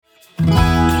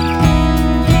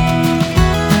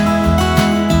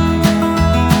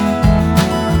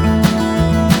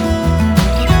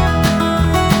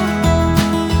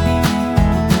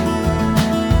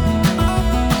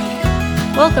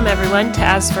Welcome, everyone, to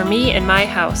As For Me and My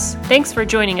House. Thanks for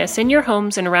joining us in your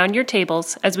homes and around your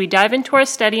tables as we dive into our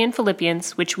study in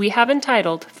Philippians, which we have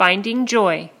entitled Finding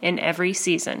Joy in Every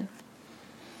Season.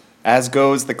 As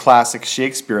goes the classic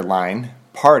Shakespeare line,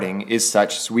 parting is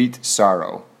such sweet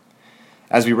sorrow.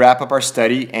 As we wrap up our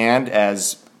study and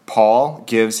as Paul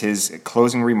gives his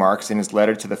closing remarks in his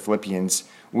letter to the Philippians,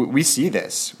 we see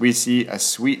this. We see a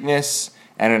sweetness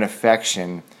and an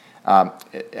affection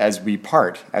as we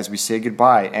part, as we say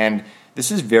goodbye. And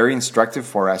this is very instructive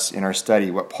for us in our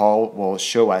study, what Paul will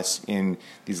show us in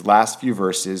these last few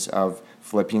verses of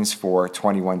Philippians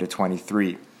 4:21 to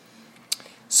 23.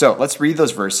 So let's read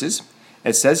those verses.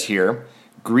 It says here,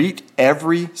 "Greet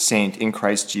every saint in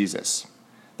Christ Jesus.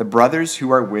 The brothers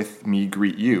who are with me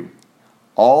greet you.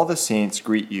 All the saints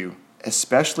greet you,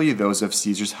 especially those of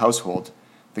Caesar's household.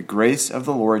 The grace of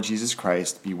the Lord Jesus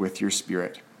Christ be with your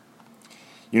spirit."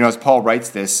 You know, as Paul writes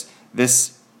this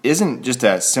isn't just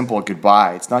a simple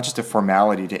goodbye. It's not just a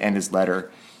formality to end his letter.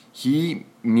 He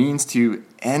means to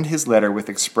end his letter with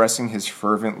expressing his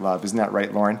fervent love. Isn't that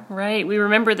right, Lauren? Right. We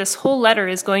remember this whole letter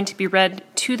is going to be read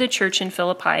to the church in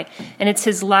Philippi, and it's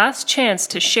his last chance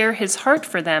to share his heart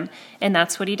for them, and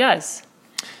that's what he does.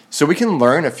 So we can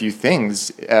learn a few things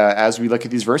as we look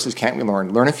at these verses, can't we,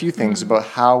 Lauren? Learn a few things about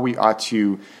how we ought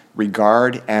to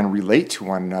regard and relate to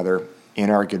one another in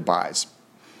our goodbyes.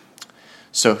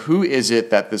 So who is it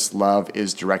that this love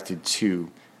is directed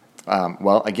to?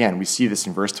 Well, again, we see this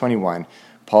in verse 21.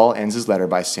 Paul ends his letter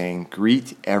by saying,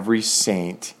 "Greet every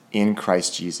saint in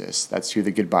Christ Jesus." That's who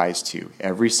the goodbye is to,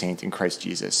 every saint in Christ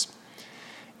Jesus.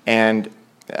 And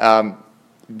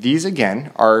these,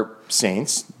 again, are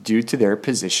saints due to their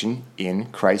position in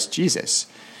Christ Jesus.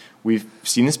 We've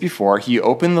seen this before. He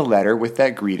opened the letter with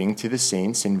that greeting to the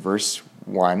saints in verse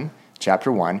 1,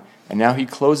 chapter 1, and now he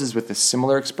closes with a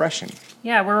similar expression.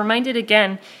 Yeah, we're reminded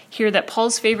again here that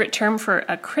Paul's favorite term for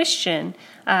a Christian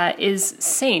is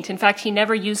saint. In fact, he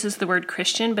never uses the word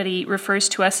Christian, but he refers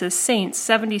to us as saints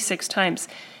 76 times.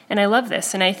 And I love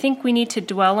this, and I think we need to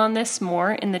dwell on this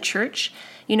more in the church.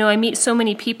 You know, I meet so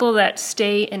many people that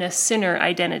stay in a sinner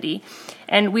identity,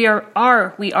 and we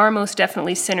are most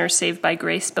definitely sinners saved by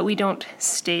grace, but we don't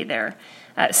stay there.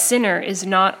 Sinner is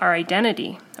not our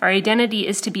identity. Our identity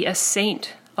is to be a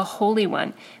saint, a holy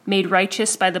one, made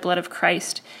righteous by the blood of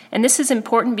Christ. And this is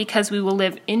important because we will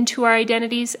live into our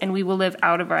identities and we will live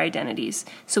out of our identities.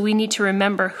 So we need to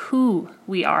remember who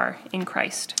we are in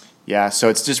Christ. Yeah, so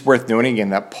it's just worth noting again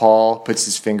that Paul puts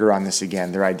his finger on this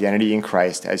again, their identity in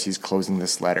Christ, as he's closing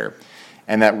this letter.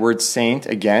 And that word saint,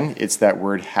 again, it's that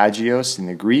word hagios in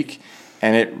the Greek,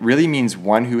 and it really means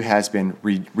one who has been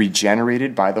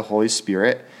regenerated by the Holy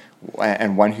Spirit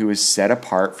and one who is set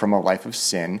apart from a life of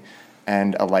sin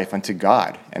and a life unto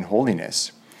God and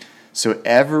holiness. So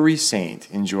every saint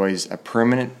enjoys a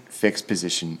permanent fixed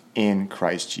position in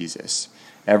Christ Jesus.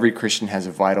 Every Christian has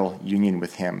a vital union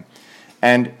with him.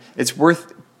 And it's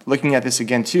worth looking at this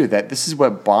again, too, that this is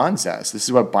what bonds us. This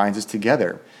is what binds us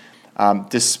together.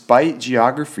 Despite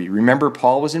geography, remember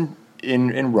Paul was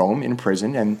in Rome, in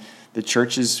prison, and the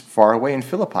church is far away in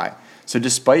Philippi. So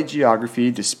despite geography,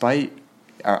 despite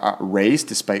race,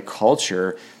 despite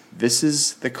culture, this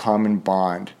is the common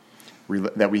bond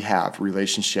that we have,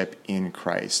 relationship in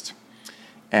Christ.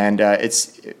 And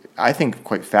it's, I think,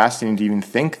 quite fascinating to even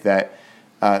think that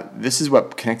this is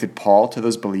what connected Paul to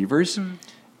those believers.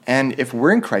 And if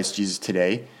we're in Christ Jesus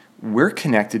today, we're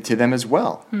connected to them as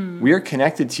well. We are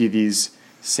connected to these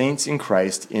saints in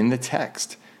Christ in the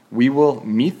text. We will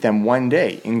meet them one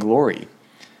day in glory.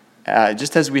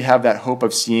 Just as we have that hope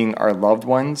of seeing our loved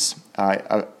ones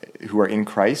who are in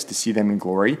Christ, to see them in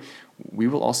glory, we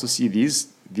will also see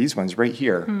these ones right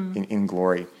here in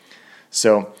glory.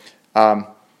 So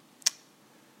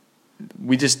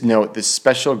we just note this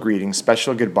special greeting,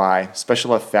 special goodbye,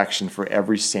 special affection for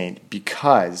every saint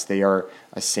because they are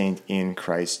a saint in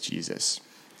Christ Jesus.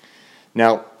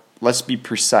 Now, let's be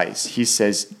precise. He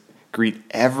says, greet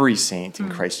every saint in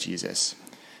Christ Jesus.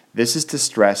 This is to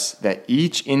stress that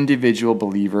each individual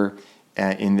believer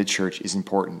in the church is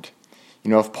important. You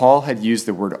know, if Paul had used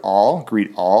the word all,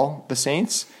 greet all the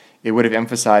saints, it would have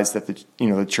emphasized that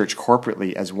the church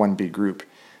corporately as one big group.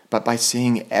 But by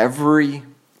saying every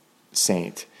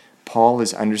saint, Paul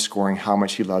is underscoring how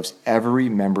much he loves every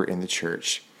member in the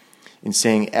church. In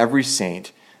saying every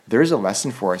saint, there is a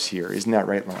lesson for us here. Isn't that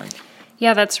right, Lauren?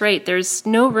 Yeah, that's right. There's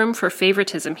no room for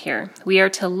favoritism here. We are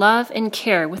to love and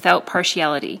care without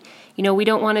partiality. We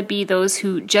don't want to be those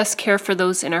who just care for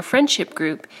those in our friendship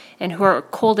group and who are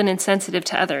cold and insensitive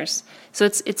to others. So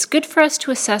it's good for us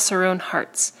to assess our own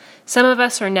hearts. Some of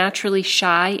us are naturally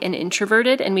shy and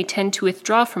introverted, and we tend to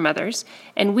withdraw from others,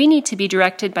 and we need to be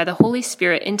directed by the Holy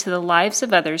Spirit into the lives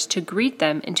of others to greet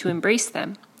them and to embrace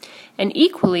them. And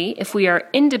equally, if we are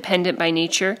independent by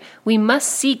nature, we must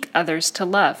seek others to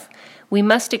love. We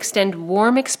must extend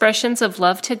warm expressions of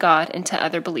love to God and to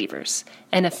other believers.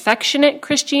 An affectionate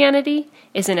Christianity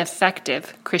is an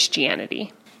effective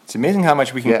Christianity. It's amazing how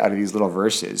much we can get out of these little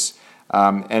verses.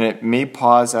 And it may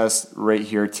pause us right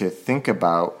here to think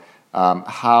about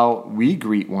how we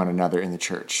greet one another in the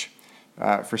church.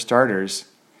 For starters,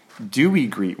 do we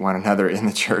greet one another in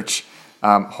the church?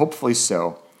 Hopefully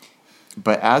so.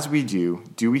 But as we do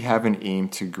we have an aim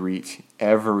to greet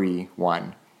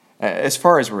everyone? As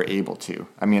far as we're able to.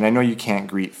 I mean, I know you can't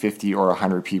greet 50 or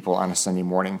 100 people on a Sunday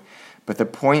morning, but the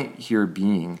point here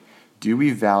being, do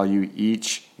we value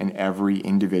each and every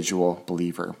individual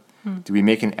believer? Do we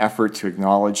make an effort to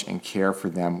acknowledge and care for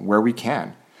them where we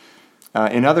can?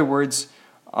 In other words,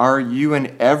 are you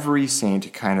an every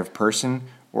saint kind of person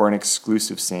or an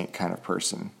exclusive saint kind of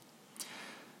person?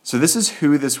 So this is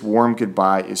who this warm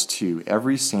goodbye is to,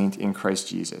 every saint in Christ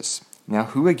Jesus. Now,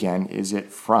 who again is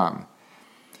it from?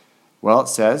 Well, it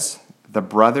says, the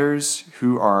brothers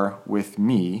who are with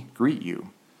me greet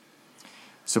you.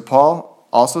 So Paul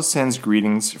also sends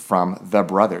greetings from the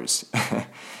brothers.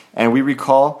 And we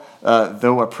recall,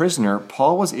 though a prisoner,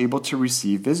 Paul was able to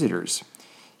receive visitors.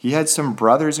 He had some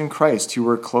brothers in Christ who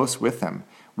were close with him.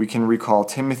 We can recall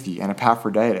Timothy and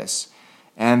Epaphroditus.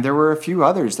 And there were a few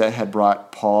others that had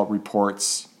brought Paul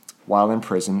reports while in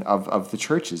prison of the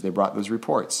churches. They brought those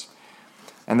reports.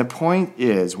 And the point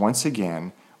is, once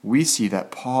again, we see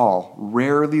that Paul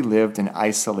rarely lived an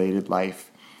isolated life.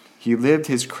 He lived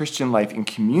his Christian life in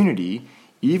community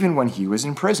even when he was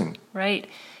in prison. Right.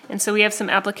 And so we have some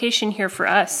application here for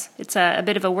us. It's a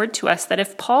bit of a word to us that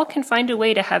if Paul can find a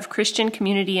way to have Christian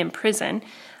community in prison,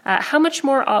 how much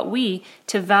more ought we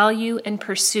to value and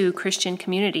pursue Christian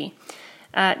community?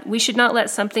 We should not let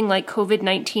something like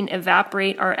COVID-19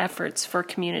 evaporate our efforts for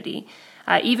community.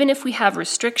 Even if we have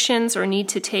restrictions or need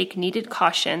to take needed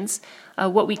cautions,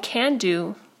 what we can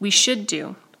do, we should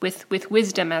do, with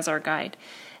wisdom as our guide.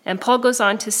 And Paul goes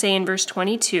on to say in verse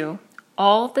 22,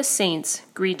 all the saints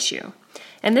greet you.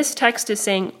 And this text is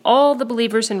saying all the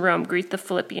believers in Rome greet the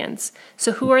Philippians.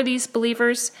 So who are these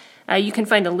believers? You can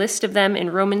find a list of them in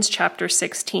Romans chapter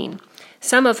 16,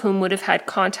 some of whom would have had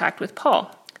contact with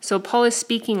Paul. So Paul is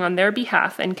speaking on their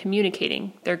behalf and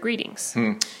communicating their greetings.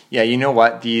 Yeah, you know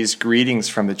what? These greetings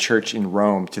from the church in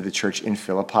Rome to the church in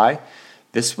Philippi,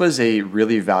 this was a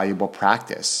really valuable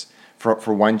practice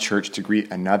for one church to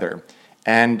greet another.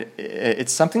 And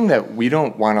it's something that we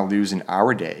don't want to lose in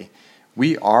our day.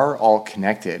 We are all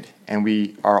connected, and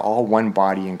we are all one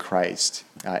body in Christ,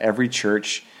 every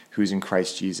church who's in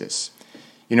Christ Jesus.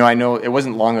 I know it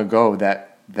wasn't long ago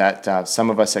that some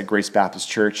of us at Grace Baptist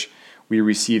Church, we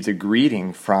received a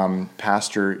greeting from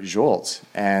Pastor Jolt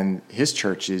and his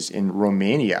churches in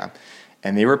Romania,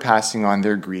 and they were passing on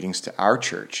their greetings to our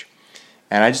church.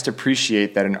 And I just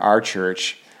appreciate that in our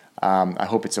church, I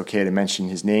hope it's okay to mention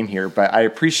his name here, but I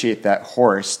appreciate that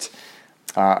Horst,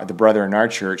 the brother in our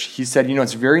church, he said,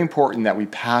 it's very important that we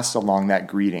pass along that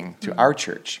greeting to our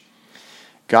church.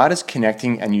 God is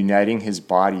connecting and uniting his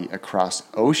body across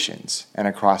oceans and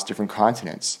across different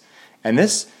continents. And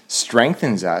this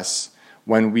strengthens us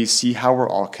when we see how we're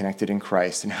all connected in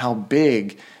Christ and how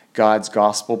big God's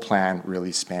gospel plan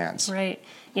really spans. Right.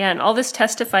 Yeah, and all this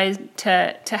testifies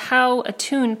to how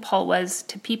attuned Paul was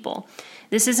to people.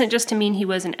 This isn't just to mean he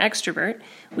was an extrovert.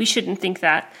 We shouldn't think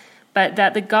that. But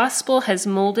that the gospel has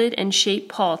molded and shaped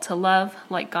Paul to love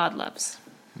like God loves.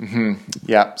 Mm-hmm.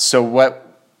 Yeah. So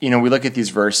we look at these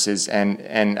verses,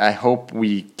 and I hope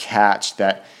we catch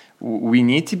that we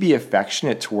need to be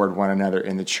affectionate toward one another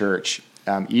in the church,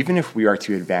 even if we are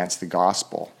to advance the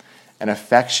gospel. An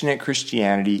affectionate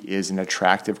Christianity is an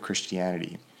attractive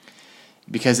Christianity,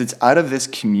 because it's out of this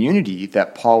community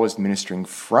that Paul was ministering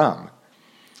from.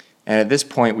 And at this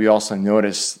point, we also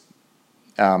notice,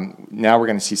 now we're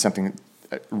going to see something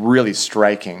really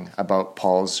striking about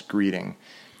Paul's greeting.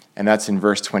 And that's in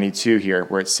verse 22 here,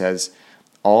 where it says,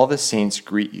 all the saints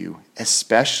greet you,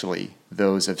 especially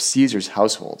those of Caesar's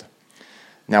household.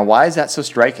 Now, why is that so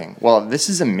striking? Well, this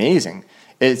is amazing.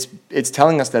 It's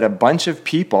telling us that a bunch of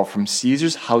people from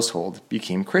Caesar's household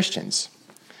became Christians.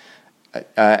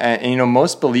 And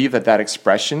most believe that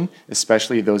expression,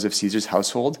 especially those of Caesar's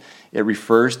household, it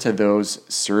refers to those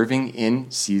serving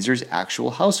in Caesar's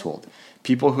actual household,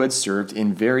 people who had served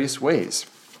in various ways.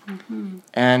 Mm-hmm.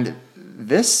 And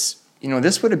this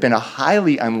would have been a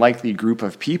highly unlikely group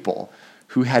of people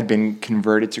who had been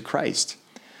converted to Christ.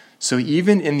 So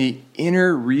even in the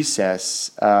inner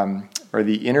recess, or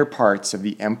the inner parts of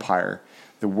the empire,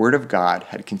 the word of God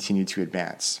had continued to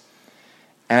advance.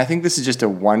 And I think this is just a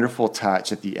wonderful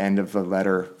touch at the end of the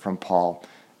letter from Paul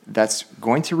that's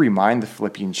going to remind the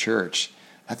Philippian church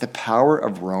that the power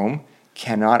of Rome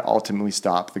cannot ultimately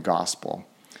stop the gospel.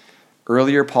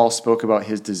 Earlier, Paul spoke about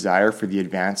his desire for the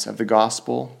advance of the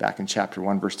gospel back in chapter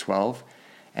 1, verse 12.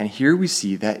 And here we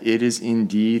see that it is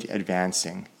indeed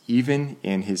advancing, even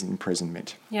in his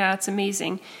imprisonment. Yeah, it's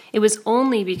amazing. It was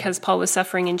only because Paul was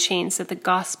suffering in chains that the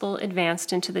gospel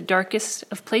advanced into the darkest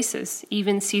of places,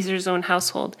 even Caesar's own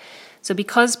household. So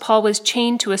because Paul was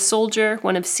chained to a soldier,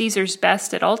 one of Caesar's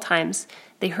best at all times,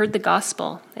 they heard the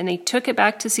gospel, and they took it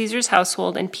back to Caesar's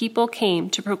household, and people came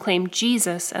to proclaim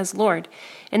Jesus as Lord.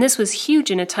 And this was huge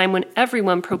in a time when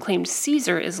everyone proclaimed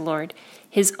Caesar as Lord.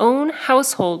 His own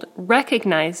household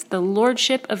recognized the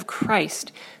lordship of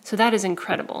Christ. So that is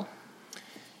incredible.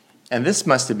 And this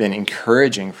must have been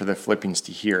encouraging for the Philippians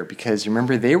to hear, because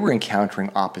remember, they were encountering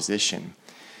opposition.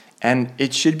 And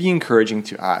it should be encouraging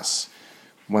to us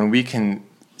when we can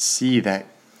see that,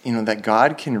 that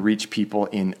God can reach people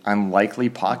in unlikely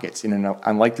pockets, in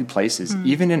unlikely places,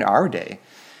 even in our day.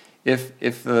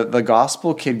 If the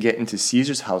gospel could get into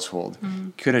Caesar's household,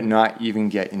 could it not even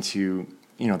get into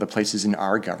the places in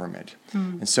our government?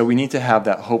 And so we need to have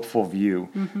that hopeful view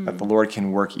that the Lord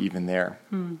can work even there.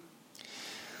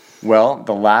 Well,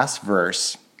 the last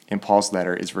verse in Paul's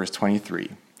letter is verse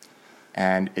 23,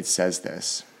 and it says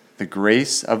this: "The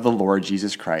grace of the Lord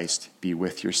Jesus Christ be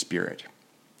with your spirit."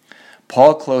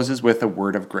 Paul closes with a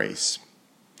word of grace.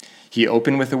 He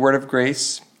opened with a word of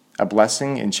grace, a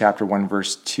blessing in chapter 1,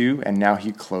 verse 2, and now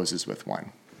he closes with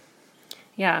one.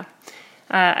 Yeah.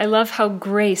 I love how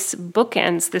grace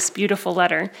bookends this beautiful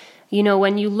letter.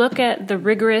 When you look at the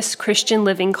rigorous Christian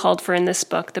living called for in this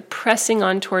book, the pressing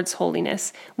on towards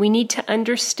holiness, we need to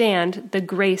understand the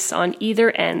grace on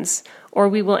either ends, or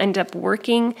we will end up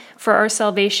working for our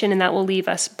salvation, and that will leave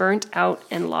us burnt out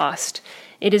and lost.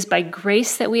 It is by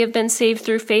grace that we have been saved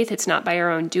through faith. It's not by our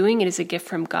own doing. It is a gift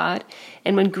from God.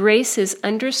 And when grace is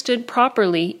understood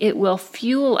properly, it will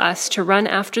fuel us to run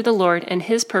after the Lord and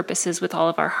his purposes with all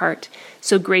of our heart.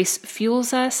 So grace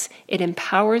fuels us, it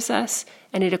empowers us,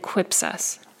 and it equips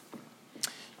us.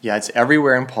 Yeah, it's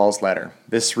everywhere in Paul's letter.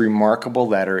 This remarkable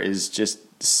letter is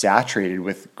just saturated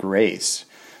with grace.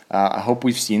 I hope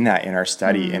we've seen that in our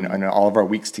study and in all of our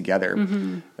weeks together.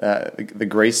 The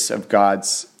grace of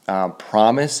God's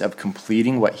promise of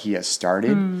completing what he has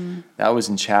started. That was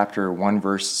in chapter 1,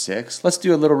 verse 6. Let's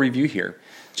do a little review here.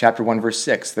 Chapter 1, verse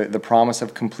 6, the promise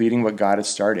of completing what God has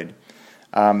started.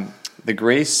 The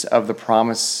grace of the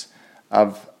promise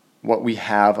of what we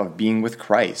have of being with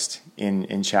Christ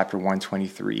in chapter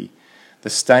 1:23. The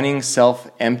stunning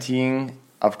self-emptying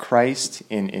of Christ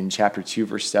in chapter 2,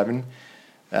 verse 7.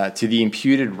 To the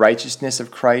imputed righteousness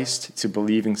of Christ to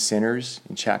believing sinners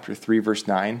in chapter 3, verse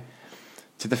 9.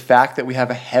 To the fact that we have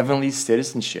a heavenly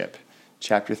citizenship,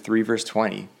 chapter 3, verse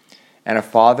 20, and a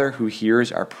Father who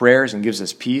hears our prayers and gives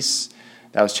us peace,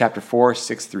 that was chapter 4,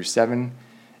 6 through 7,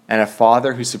 and a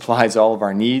Father who supplies all of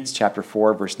our needs, chapter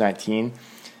 4, verse 19.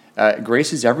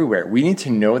 Grace is everywhere. We need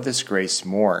to know this grace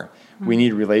more. We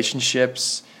need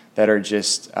relationships that are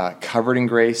just covered in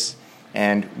grace,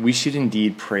 and we should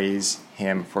indeed praise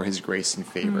him for his grace and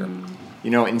favor.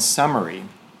 In summary,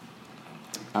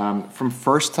 from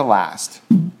first to last,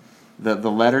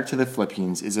 the letter to the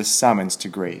Philippians is a summons to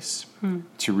grace,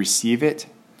 to receive it,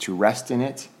 to rest in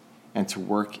it, and to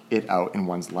work it out in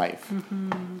one's life.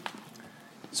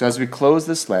 So as we close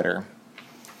this letter,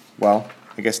 well,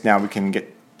 I guess now we can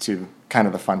get to kind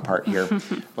of the fun part here.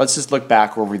 Let's just look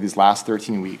back over these last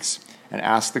 13 weeks and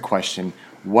ask the question,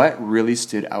 what really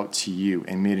stood out to you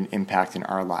and made an impact in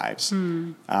our lives?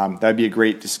 That'd be a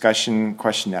great discussion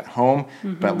question at home,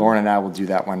 but Lauren and I will do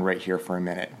that one right here for a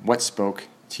minute. What spoke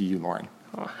to you, Lauren?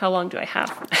 Oh, how long do I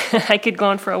have? I could go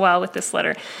on for a while with this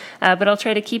letter, but I'll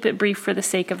try to keep it brief for the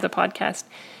sake of the podcast.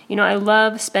 I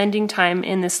love spending time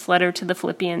in this letter to the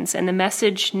Philippians, and the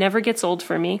message never gets old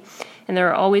for me, and there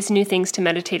are always new things to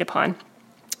meditate upon.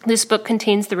 This book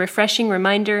contains the refreshing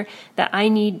reminder that I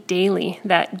need daily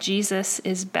that Jesus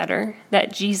is better,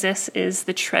 that Jesus is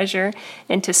the treasure,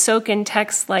 and to soak in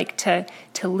texts like to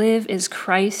live is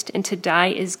Christ and to die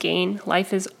is gain.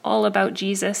 Life is all about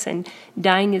Jesus, and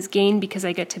dying is gain because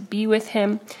I get to be with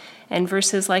him. And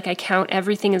verses like, I count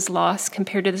everything as loss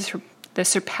compared to the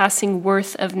surpassing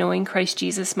worth of knowing Christ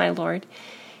Jesus, my Lord.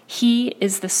 He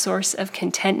is the source of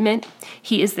contentment.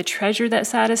 He is the treasure that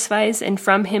satisfies, and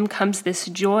from him comes this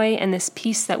joy and this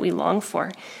peace that we long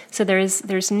for. So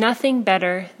there's nothing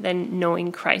better than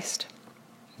knowing Christ.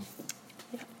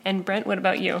 And Brent, what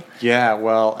about you? Yeah,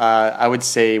 well, I would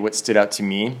say what stood out to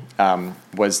me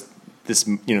was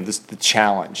the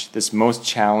challenge, this most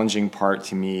challenging part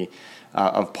to me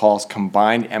of Paul's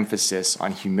combined emphasis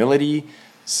on humility,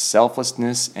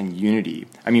 selflessness, and unity.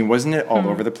 I mean, wasn't it all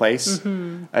over the place?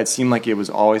 Mm-hmm. It seemed like it was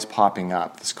always popping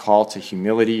up, this call to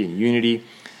humility and unity.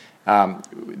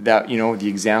 The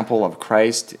example of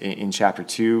Christ in chapter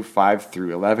 2, 5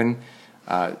 through 11,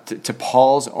 to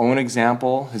Paul's own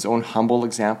example, his own humble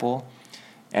example.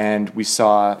 And we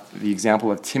saw the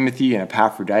example of Timothy and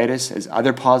Epaphroditus as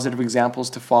other positive examples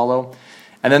to follow.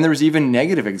 And then there was even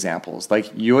negative examples like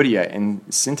Euodia and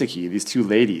Syntyche, these two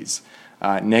ladies,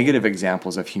 negative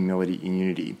examples of humility and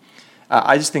unity.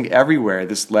 I just think everywhere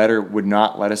this letter would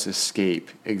not let us escape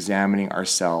examining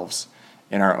ourselves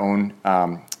in our own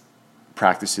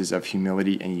practices of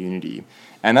humility and unity.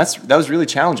 And that was really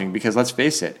challenging because let's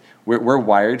face it, we're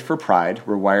wired for pride.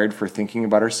 We're wired for thinking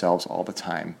about ourselves all the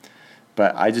time.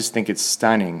 But I just think it's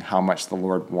stunning how much the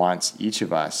Lord wants each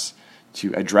of us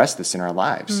to address this in our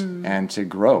lives and to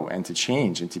grow and to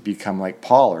change and to become like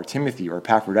Paul or Timothy or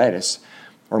Epaphroditus,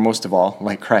 or most of all,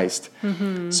 like Christ.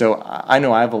 Mm-hmm. So I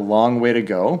know I have a long way to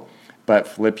go, but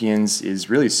Philippians is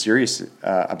really serious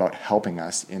about helping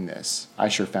us in this. I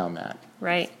sure found that.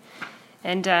 Right.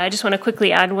 And I just want to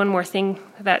quickly add one more thing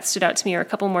that stood out to me, or a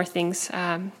couple more things.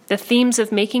 The themes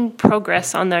of making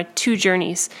progress on the two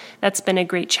journeys, that's been a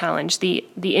great challenge. The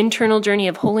internal journey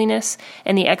of holiness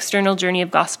and the external journey of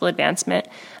gospel advancement.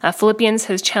 Philippians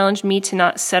has challenged me to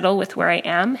not settle with where I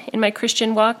am in my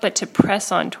Christian walk, but to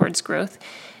press on towards growth.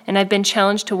 And I've been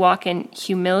challenged to walk in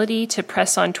humility, to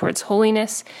press on towards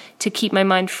holiness, to keep my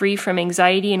mind free from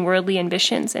anxiety and worldly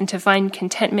ambitions, and to find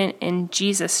contentment in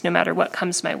Jesus no matter what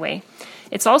comes my way.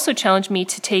 It's also challenged me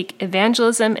to take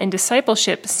evangelism and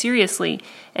discipleship seriously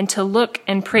and to look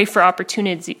and pray for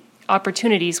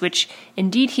opportunities, which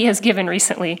indeed he has given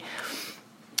recently.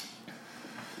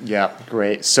 Yeah,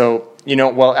 great. So,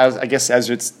 as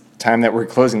it's time that we're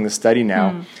closing the study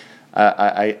now,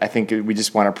 I think we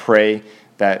just want to pray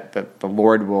that the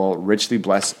Lord will richly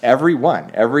bless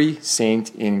every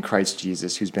saint in Christ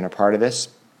Jesus who's been a part of this.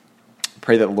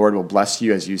 Pray that the Lord will bless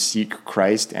you as you seek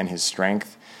Christ and his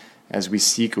strength, as we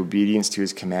seek obedience to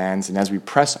his commands, and as we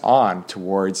press on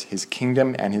towards his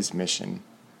kingdom and his mission.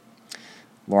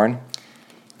 Lauren?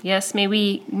 Yes, may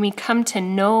we come to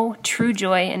know true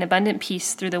joy and abundant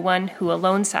peace through the one who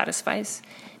alone satisfies.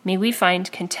 May we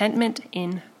find contentment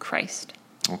in Christ.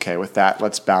 Okay, with that,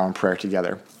 let's bow in prayer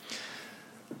together.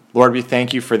 Lord, we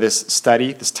thank you for this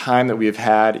study, this time that we have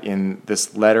had in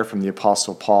this letter from the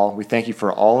Apostle Paul. We thank you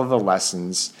for all of the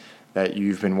lessons that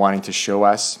you've been wanting to show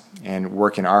us and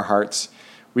work in our hearts.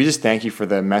 We just thank you for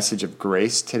the message of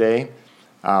grace today,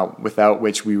 without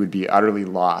which we would be utterly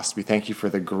lost. We thank you for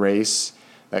the grace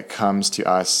that comes to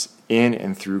us in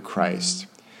and through Christ.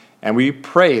 And we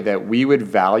pray that we would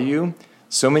value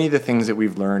so many of the things that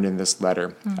we've learned in this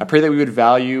letter. I pray that we would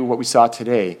value what we saw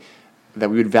today, that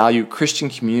we would value Christian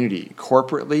community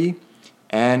corporately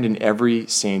and in every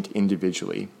saint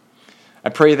individually. I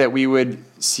pray that we would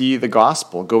see the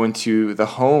gospel go into the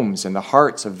homes and the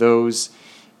hearts of those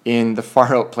in the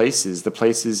far out places, the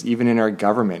places even in our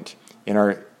government, in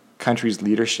our country's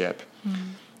leadership.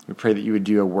 We pray that you would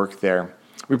do a work there.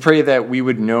 We pray that we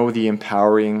would know the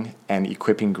empowering and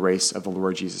equipping grace of the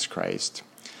Lord Jesus Christ.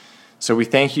 So we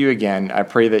thank you again. I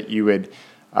pray that you would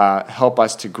help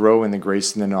us to grow in the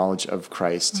grace and the knowledge of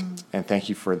Christ. And thank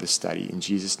you for this study. In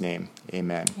Jesus' name,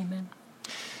 amen. Amen.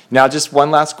 Now, just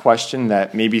one last question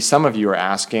that maybe some of you are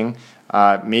asking.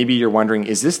 Maybe you're wondering,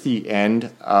 is this the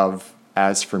end of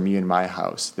As For Me and My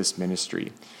House, this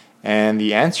ministry? And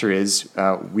the answer is,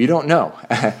 we don't know.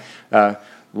 A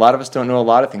lot of us don't know a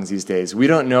lot of things these days. We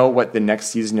don't know what the next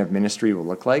season of ministry will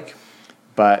look like.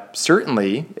 But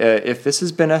certainly, if this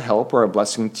has been a help or a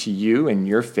blessing to you and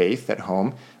your faith at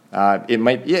home,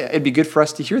 it'd be good for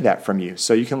us to hear that from you.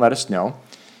 So you can let us know.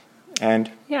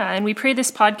 And we pray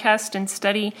this podcast and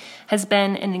study has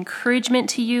been an encouragement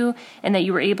to you and that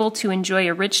you were able to enjoy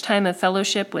a rich time of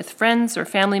fellowship with friends or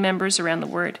family members around the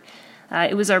Word.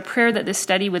 It was our prayer that this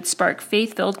study would spark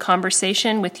faith-filled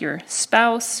conversation with your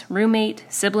spouse, roommate,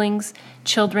 siblings,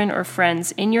 children, or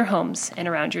friends in your homes and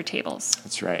around your tables.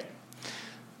 That's right.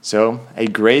 So, a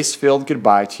grace-filled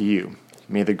goodbye to you.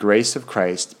 May the grace of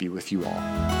Christ be with you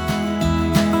all.